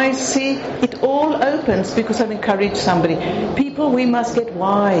make eyes see. It all opens because I've encouraged somebody. People, we must get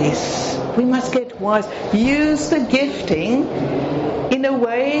wise. We must get wise. Use the gifting in a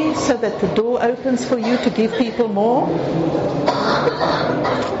way so that the door opens for you to give people more.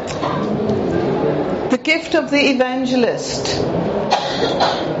 The gift of the evangelist.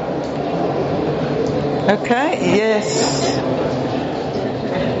 Okay, yes.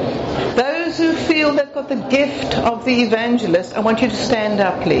 Those who feel they've got the gift of the evangelist, I want you to stand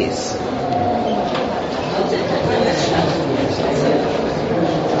up, please.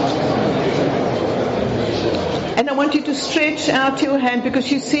 And I want you to stretch out your hand, because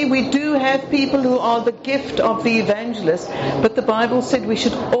you see we do have people who are the gift of the evangelist, but the Bible said we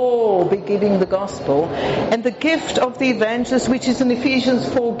should all be giving the gospel. And the gift of the evangelist, which is an Ephesians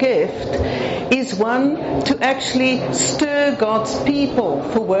 4 gift, is one to actually stir God's people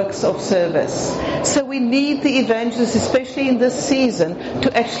for works of service. So we need the evangelist, especially in this season,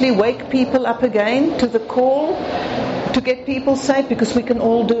 to actually wake people up again to the call, to get people saved, because we can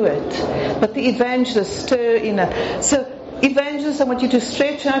all do it. But the evangelists stir in it. So evangelists, I want you to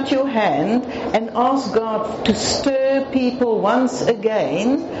stretch out your hand and ask God to stir people once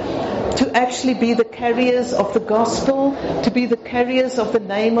again to actually be the carriers of the gospel, to be the carriers of the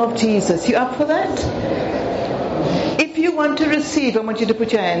name of Jesus. You up for that? If you want to receive, I want you to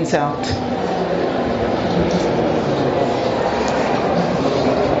put your hands out.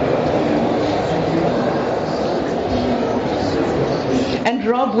 And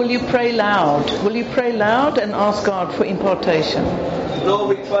Rob, will you pray loud? Will you pray loud and ask God for impartation?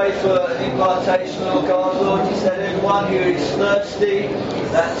 Lord, we pray for impartation, Lord God. Lord, you said everyone who is thirsty,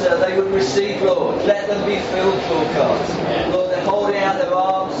 that they would receive, Lord. Let them be filled, Lord God. Lord, they're holding out their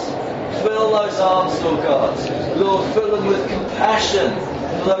arms. Fill those arms, Lord God. Lord, fill them with compassion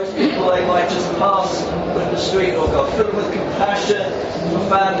for those people they might just pass in the street, Lord God. Fill them with compassion for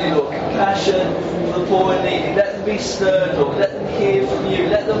family, Lord. Compassion for the poor and needy. Let them be stirred, Lord. Let them hear from you.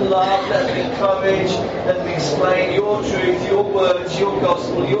 Let them love. Let them encourage. Let them explain your truth, your words, your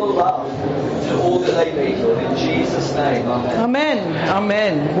gospel, your love to all that they need, Lord. In Jesus' name, amen. Amen.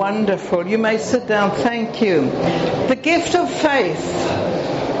 Amen. Wonderful. You may sit down. Thank you. The gift of faith.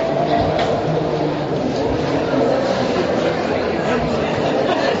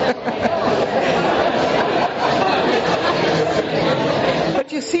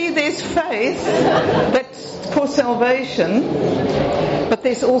 But you see, there's faith that's for salvation, but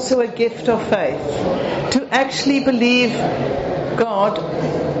there's also a gift of faith to actually believe God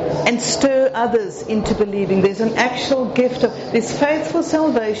and stir others into believing. There's an actual gift of, there's faith for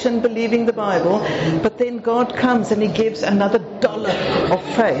salvation, believing the Bible, but then God comes and He gives another dollop of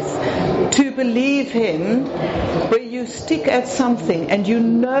faith to believe Him, where you stick at something and you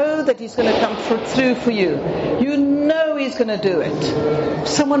know that He's going to come through for you. You know He's going to do it.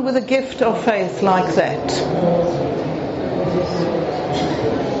 Someone with a gift of faith like that.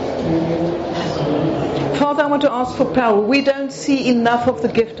 Father, I want to ask for power. We don't see enough of the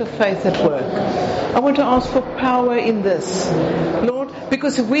gift of faith at work. I want to ask for power in this, Lord,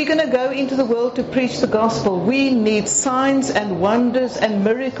 because if we're going to go into the world to preach the gospel, we need signs and wonders and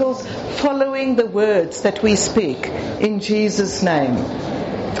miracles following the words that we speak. In Jesus' name.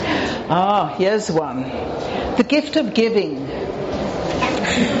 Here's one. The gift of giving.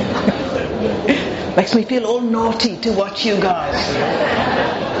 Makes me feel all naughty to watch you guys.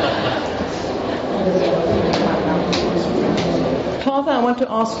 Father, I want to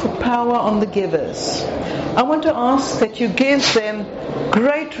ask for power on the givers. I want to ask that you give them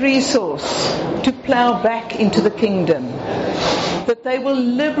great resource to plow back into the kingdom. That they will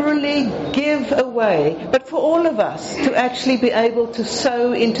liberally give away, but for all of us to actually be able to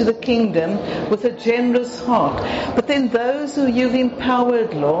sow into the kingdom with a generous heart. But then those who you've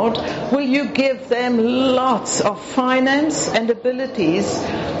empowered, Lord, will you give them lots of finance and abilities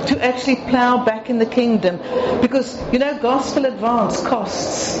to actually plow back in the kingdom? Because, gospel advance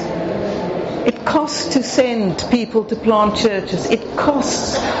costs. It costs to send people to plant churches. It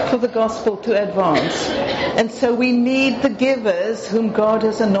costs for the gospel to advance. And so we need the givers whom God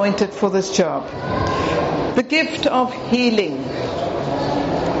has anointed for this job. The gift of healing.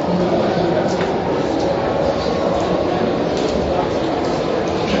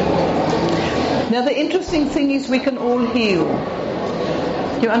 Now the interesting thing is we can all heal.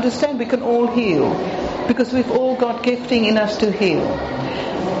 You understand? We can all heal. Because we've all got gifting in us to heal.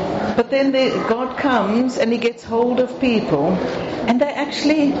 But then God comes and He gets hold of people and they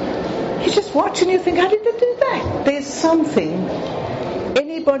actually, you just watch and you think, how did they do that? There's something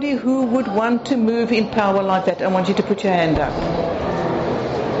Anybody who would want to move in power like that, I want you to put your hand up.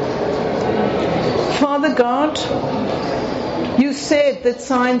 Father God, you said that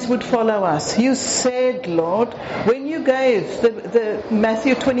signs would follow us. You said, Lord, when you gave the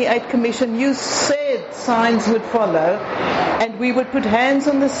Matthew 28 commission, you said signs would follow and we would put hands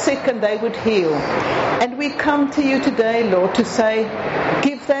on the sick and they would heal. And we come to you today, Lord, to say,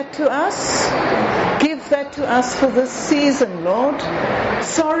 give that to us. Give that to us for this season, Lord.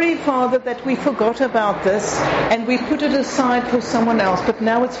 Sorry, Father, that we forgot about this and we put it aside for someone else, but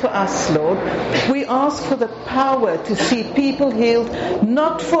now it's for us, Lord. We ask for the power to see people healed,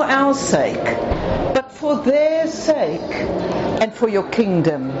 not for our sake, but for their sake and for your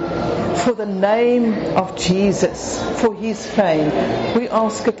kingdom, for the name of Jesus, for his fame. We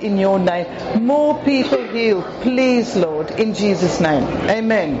ask it in your name. More people healed, please, Lord, in Jesus' name.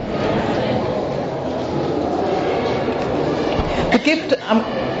 Amen.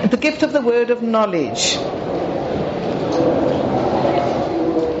 The gift of the word of knowledge.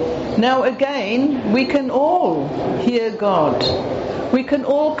 Now again, we can all hear God. We can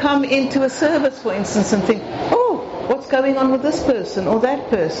all come into a service, for instance, and think, oh, what's going on with this person or that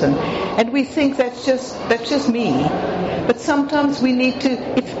person? And we think that's just me. But sometimes we need to,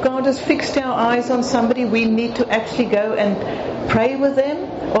 if God has fixed our eyes on somebody, we need to actually go and pray with them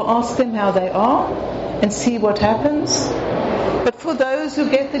or ask them how they are and see what happens. But for those who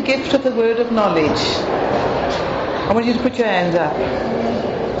get the gift of the word of knowledge, I want you to put your hands up.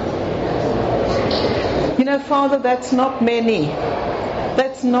 You know, Father, that's not many.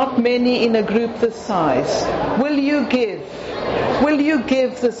 That's not many in a group this size. Will you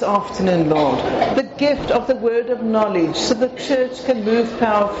give this afternoon, Lord, the gift of the word of knowledge so the church can move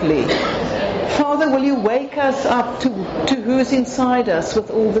powerfully? Father, will you wake us up to who's inside us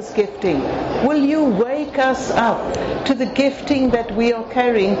with all this gifting? Will you wake us up to the gifting that we are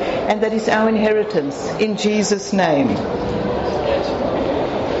carrying and that is our inheritance in Jesus' name?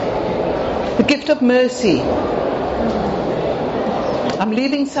 The gift of mercy. I'm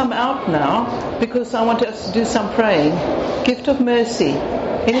leaving some out now because I want us to do some praying. Gift of mercy.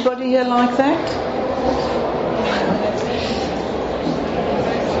 Anybody here like that?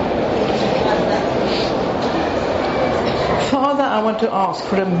 Father, I want to ask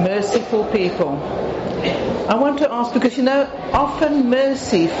for a merciful people. I want to ask because, you know, often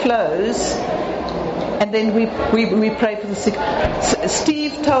mercy flows and then we pray for the sick.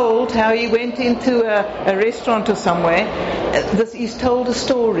 Steve told how he went into a restaurant or somewhere. He's told a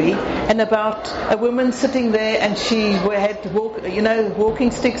story and about a woman sitting there and she had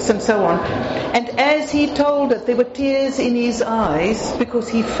walking sticks and so on. And as he told it, there were tears in his eyes because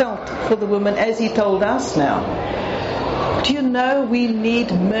he felt for the woman as he told us now. Do you know we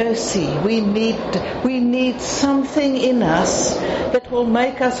need mercy? We need something in us that will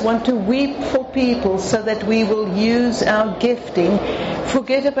make us want to weep for people so that we will use our gifting,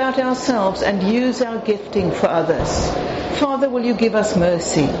 forget about ourselves and use our gifting for others. Father, will you give us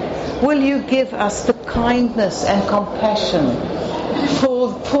mercy? Will you give us the kindness and compassion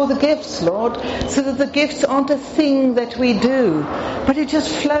for the gifts, Lord, so that the gifts aren't a thing that we do, but it just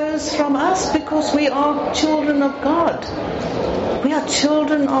flows from us because we are children of God. We are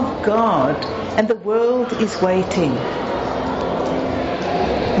children of God, and the world is waiting.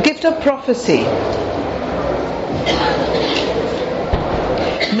 Gift of prophecy.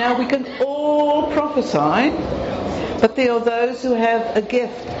 Now we can all prophesy, but there are those who have a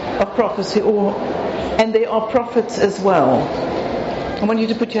gift of prophecy, and there are prophets as well. I want you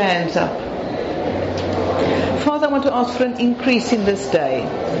to put your hands up. Father, I want to ask for an increase in this day.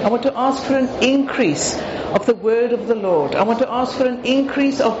 I want to ask for an increase of the word of the Lord. I want to ask for an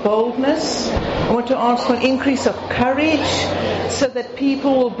increase of boldness. I want to ask for an increase of courage so that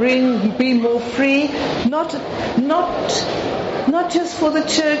people will be more free. Not just for the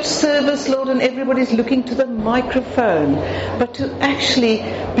church service, Lord, and everybody's looking to the microphone, but to actually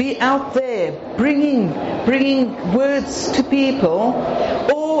be out there bringing words to people,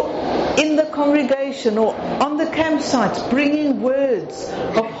 or in the congregation or on the campsites, bringing words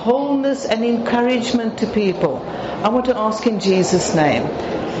of wholeness and encouragement to people. I want to ask in Jesus' name.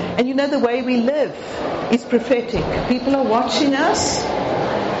 And you know, the way we live is prophetic. People are watching us.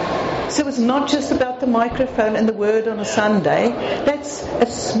 So it's not just about the microphone and the word on a Sunday. That's a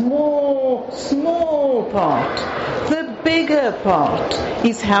small part. The bigger part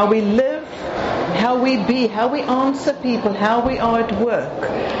is how we live, how we be, how we answer people, how we are at work.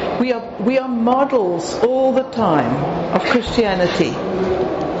 We are models all the time of Christianity.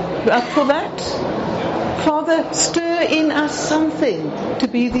 Up for that? Father, stir in us something to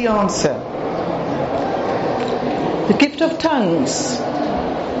be the answer. The gift of tongues.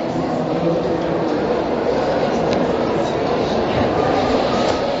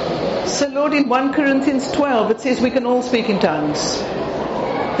 Lord, in 1 Corinthians 12, it says we can all speak in tongues.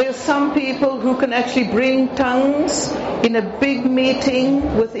 There are some people who can actually bring tongues in a big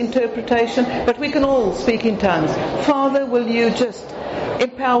meeting with interpretation, but we can all speak in tongues. Father, will you just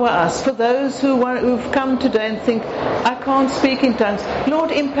empower us? For those who've come today and think, I can't speak in tongues, Lord,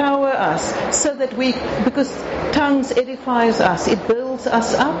 empower us so that because tongues edifies us, it builds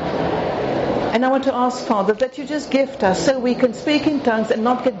us up. And I want to ask, Father, that you just gift us so we can speak in tongues and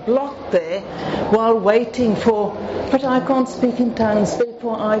not get blocked there while waiting but I can't speak in tongues,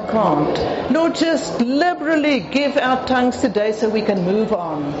 therefore I can't. Lord, just liberally give out tongues today so we can move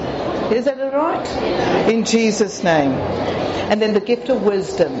on. Is that all right? In Jesus' name. And then the gift of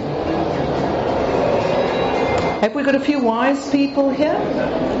wisdom. Have we got a few wise people here?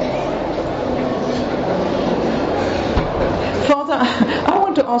 Father, I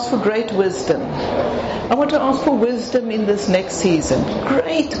want to ask for great wisdom. I want to ask for wisdom in this next season.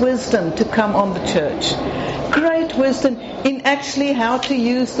 Great wisdom to come on the church. Great wisdom in actually how to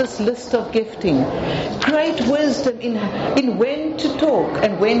use this list of gifting. Great wisdom in when to talk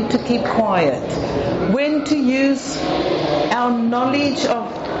and when to keep quiet. When to use our knowledge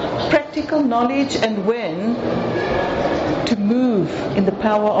of practical knowledge and when to move in the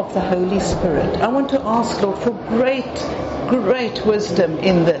power of the Holy Spirit. I want to ask, Lord, for great wisdom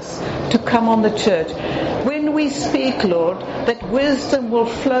in this to come on the church. When we speak, Lord, that wisdom will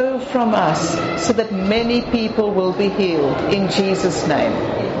flow from us so that many people will be healed. In Jesus' name.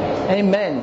 Amen.